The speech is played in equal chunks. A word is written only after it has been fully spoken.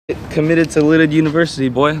Committed to LITD University,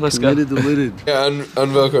 boy. Let's go. Committed to LITD. Yeah,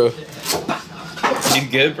 Velcro. You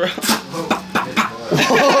good, bro?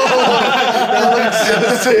 That looks so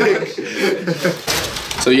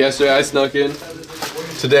sick. So yesterday I snuck in.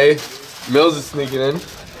 Today, Mills is sneaking in.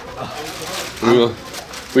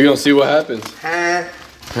 We gonna see what happens.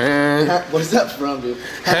 What is that from, dude?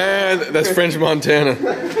 That's French Montana.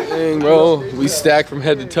 Dang, bro. We stack from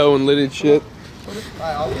head to toe in LITD shit.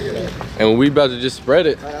 And we about to just spread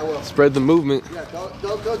it. Spread the movement. Yeah, don't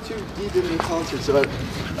go too deep into the concert. So,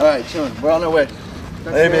 alright, chillin'. We're on our way.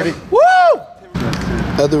 Hey, baby. Woo!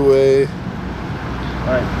 Other way.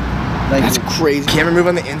 Alright. That's crazy. Camera move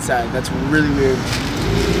on the inside. That's really weird.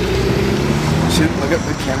 Should look at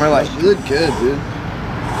the camera like. You look good, dude.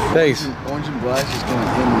 Thanks. Orange and black is going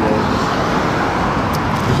in today.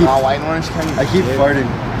 White and orange kind of. I keep farting.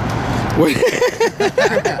 Wait.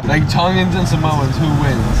 Like Tongans and Samoans, who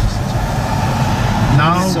wins?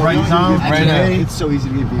 Now, So right now, right now. It's so easy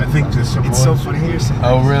to get beat. I think the Samoans. It's so funny here.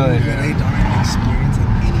 Oh, really? They don't have experience in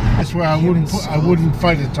any. That's why I wouldn't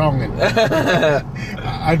fight a Tongan.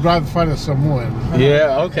 I'd rather fight a Samoan.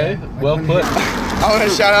 Yeah, okay. Well put. I want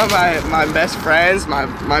to shout out my best friends, my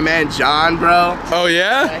man John, bro. Oh,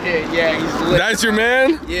 yeah? Yeah, he's lit. That's your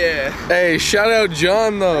man? Yeah. Hey, shout out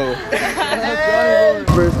John, though.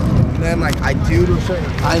 And then, like, I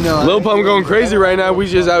know. Lil Pump going crazy right now. We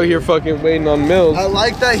just out here fucking waiting on Mills. I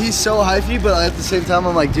like that he's so hyphy, but at the same time,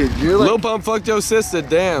 I'm like, dude, you're like. Lil Pump fucked your sister,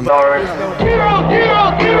 damn. Hero!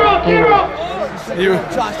 You.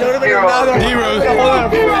 Josh, don't even know. Heroes.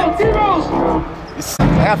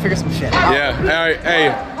 I gotta figure some shit out. Yeah, alright,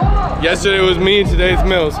 hey. Yesterday was me, today's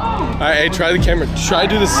Mills. Alright, hey, try the camera. Try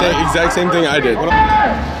to do the exact same thing I did.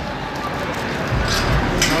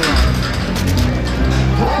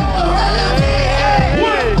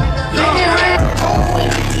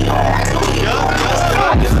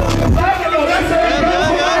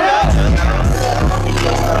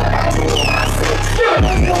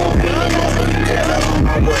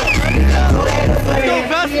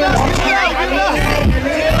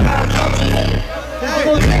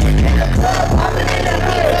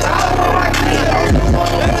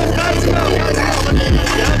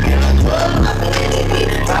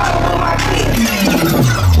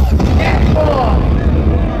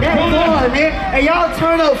 Hey, y'all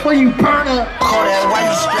turn up before you burn up. Kodak, why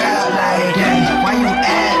you strap like that? Why you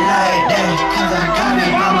act like that? Cause I got it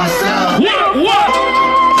by myself. What?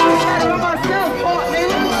 I got it by myself,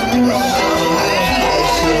 nigga.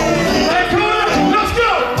 Let's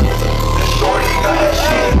go. Shorty got that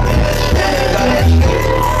shit.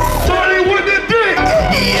 Shorty with the dick.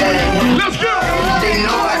 Let's go. They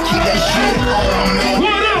know I keep that shit on me.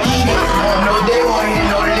 What up? No, they won't hit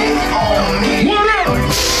no lick on me. What up?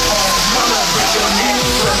 Mama, break your neck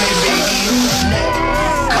for me, baby.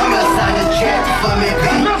 Come outside the jet for me,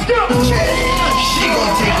 baby. Let's go. She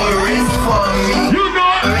gon' take a risk for me. You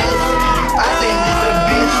know it. I think this a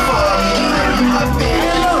bitch for me. A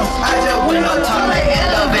bitch. I just went up to the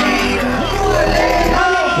elevator.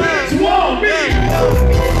 Hello, bitch, want me.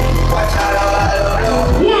 Watch out,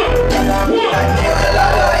 What? I need a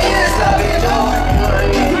lot of inside, bitch. Say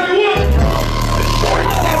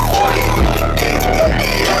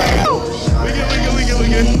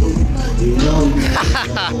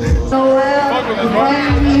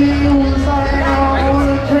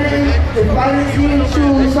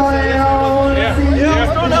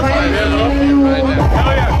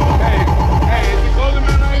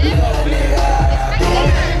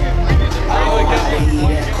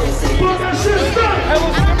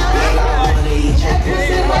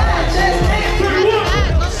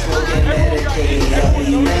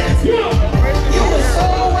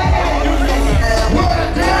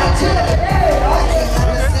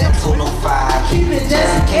keep it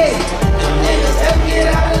just in case. Niggas ever get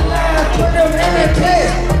out of line, put them in their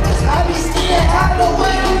place. I be staying out the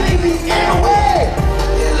way, them niggas in the way.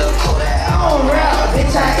 It look Kodak, I don't rap,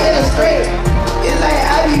 bitch, I illustrate. It's like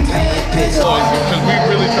I be paying pictures. Because we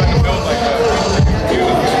really trying to build like that.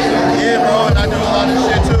 Yeah, bro, and I do a lot of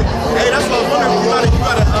shit too. Hey, that's what I was wondering. You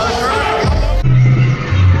gotta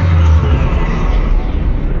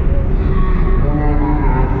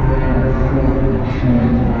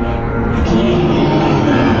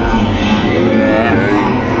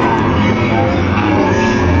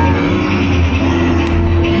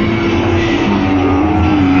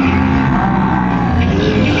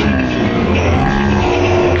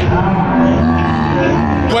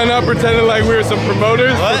Went up pretending like we were some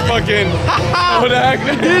promoters for fucking Kodak.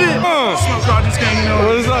 Did it.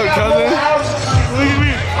 What is up, cousin? Look at me.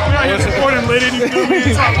 We out here supporting LITD, you feel me?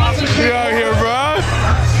 You out here, bro?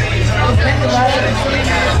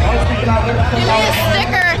 Give me a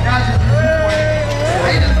sticker.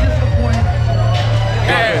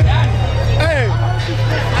 Hey, hey,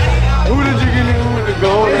 who did you get in with the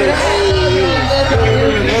gold?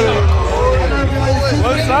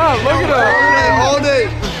 What's up? Look at her. All day.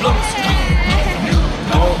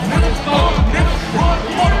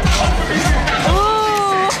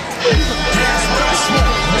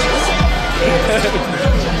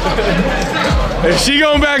 If she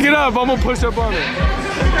gonna back it up, I'm gonna push up on her.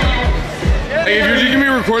 Hey, if you're just gonna be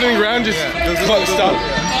recording the ground, just stop.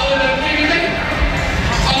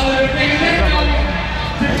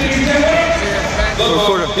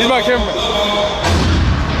 He's my camera.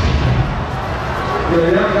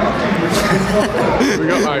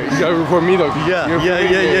 Alright, you gotta record me though. Yeah.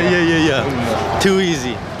 Too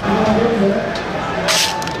easy.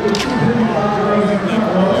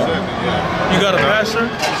 You got a pastor?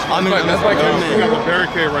 That's my camera. You got the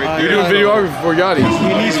barricade right there. You're doing videography for Gotti.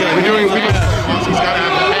 He's got to have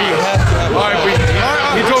Alright,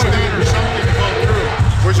 he told me.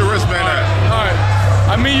 Where's your wristband at? Alright,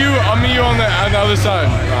 I'll meet you on the other side.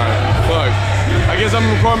 Alright, fuck. I guess I'm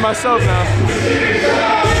recording myself now.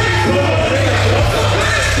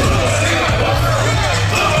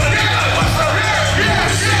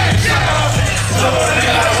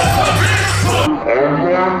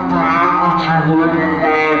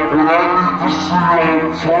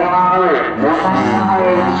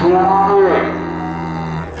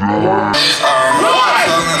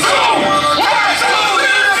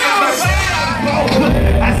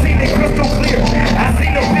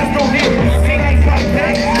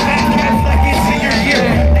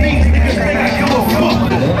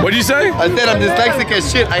 What'd you say? I said I'm dyslexic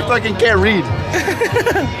as shit. I fucking can't read.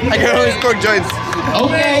 I can only score joints.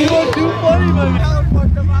 Okay, you look too funny, man.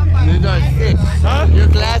 These are sick. Huh? Your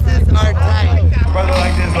glasses are tight. Brother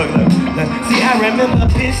like this, look. See, I remember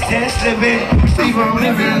bitch test living. See, from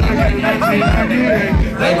living like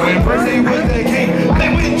 1998. Like when Percy was the king.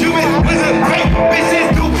 Like when Juven was a great.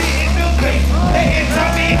 Bitches do be in the great. They can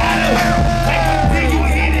tell me how to work. Like when you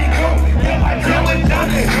hit it, go. Yeah, my tongue was done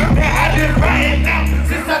it. Yeah, I've been riding now.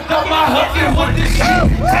 Since I thought my husband was the shit.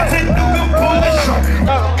 That's a new pull the short.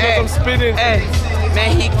 I'm spinning. Hey.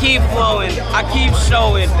 Man, he keep flowing, I keep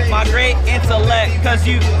showing my great intellect, cause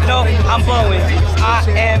you know I'm blowing. I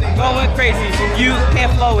am going crazy, you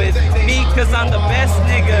can't flow with me, cause I'm the best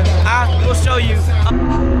nigga, I will show you.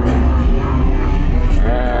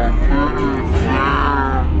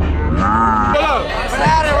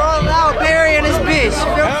 Slide and roll out, Barry and his bitch.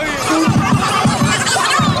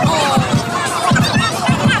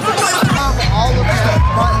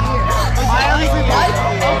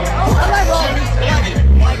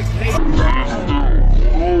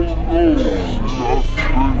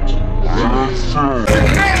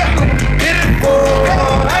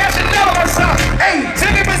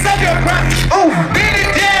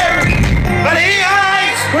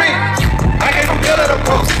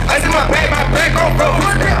 I see my back on bro.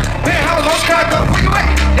 Man, how long can I go? Where you at?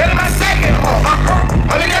 Get in my second home.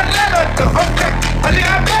 I think I let her go. Okay. I think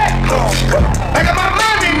I back home. I got my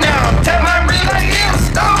money now. Tell my real like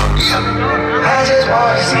stone. I just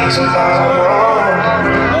want to see tomorrow.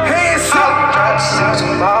 Hands up. Try to see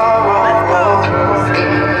tomorrow.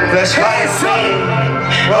 Let's ride it.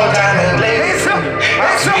 Roll down and lay it.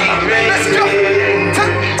 Let's go. Let's go.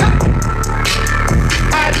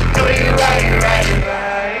 I know you right.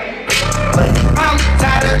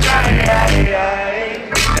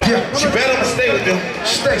 Yeah, she better I'ma stay with them.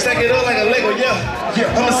 Stack it up like a Lego, yeah.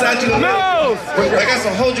 I'ma side you the middle. I got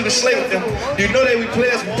some hoes you can slay with them. You know that we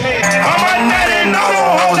players with pants. I'm a nut and all the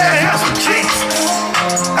hoes that have some chicks.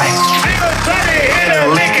 Nigga tried to hit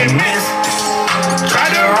a lick and miss.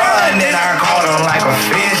 Tried to run, then I caught him like a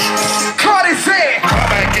fish. Cardi said, come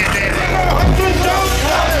back get that.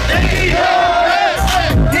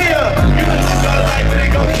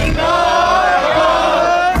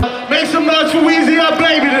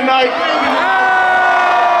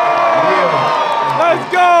 Let's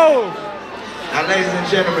go! Now, ladies and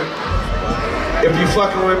gentlemen, if you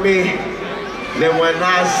fucking with me, then when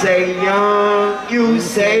I say young, you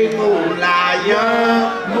say moolah,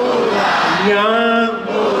 young, moolah, young,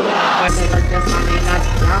 moolah.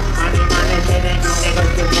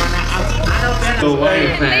 So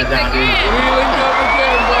Wayne fans out here. We linked up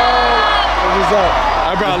again, bro. What's up?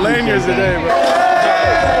 I brought lanyards today, bro.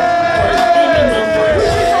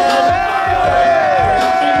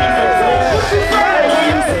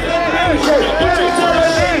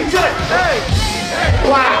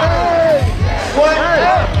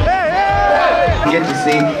 Get to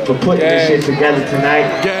see for putting this shit together tonight.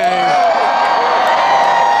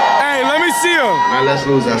 Hey, let me see him. All right, let's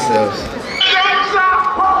lose ourselves.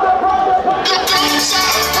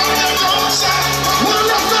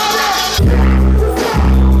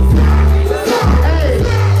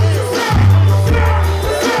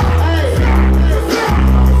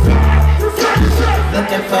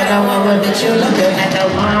 know that you look good at the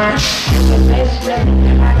bar. The bitch ready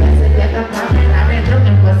in my place to get the pumping. I've been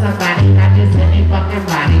looking for somebody, not just any fucking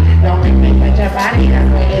body. Don't make me put your body,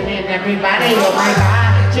 that's better than everybody. Oh my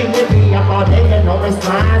God, she with me up all day and no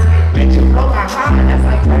response. Bitch, you blow my heart, that's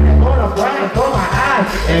like turning on a blood for my eyes.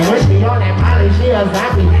 And when she on that molly, she a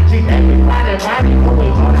zombie. She think me fly that body, but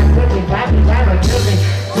we hold that cookie, body, driver, kill me.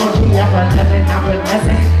 Don't be up for nothing, I'm a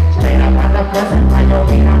blessing. Straight up on the present, like yo,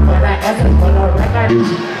 mean I'm for the essence, for the record.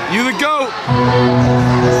 You the GOAT.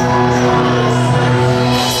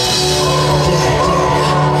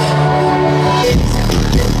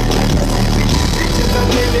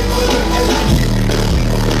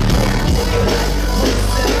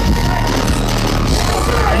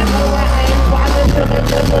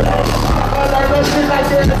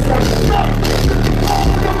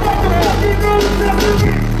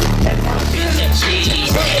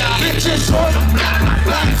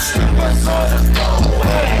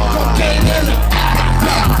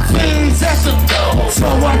 So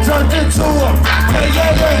I turned into him.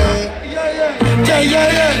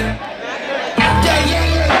 Yeah.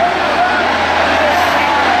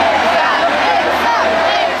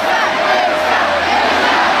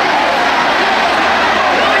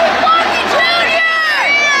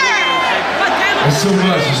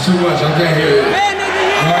 It's too much, I can't hear it.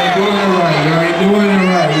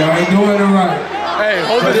 Y'all ain't doing it right. Hey,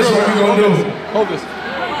 hold But this. this is what we gonna do. Hold this.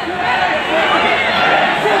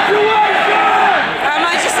 I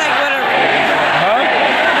might just like whatever.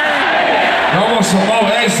 I want some more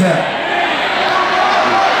ASAP.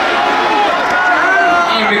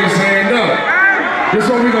 You niggas saying no. This is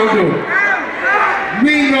what we gonna do.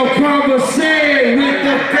 We no conversate with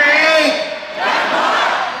the bank.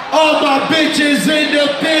 All my bitches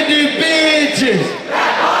independent bitches.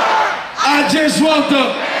 I just want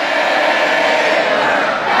the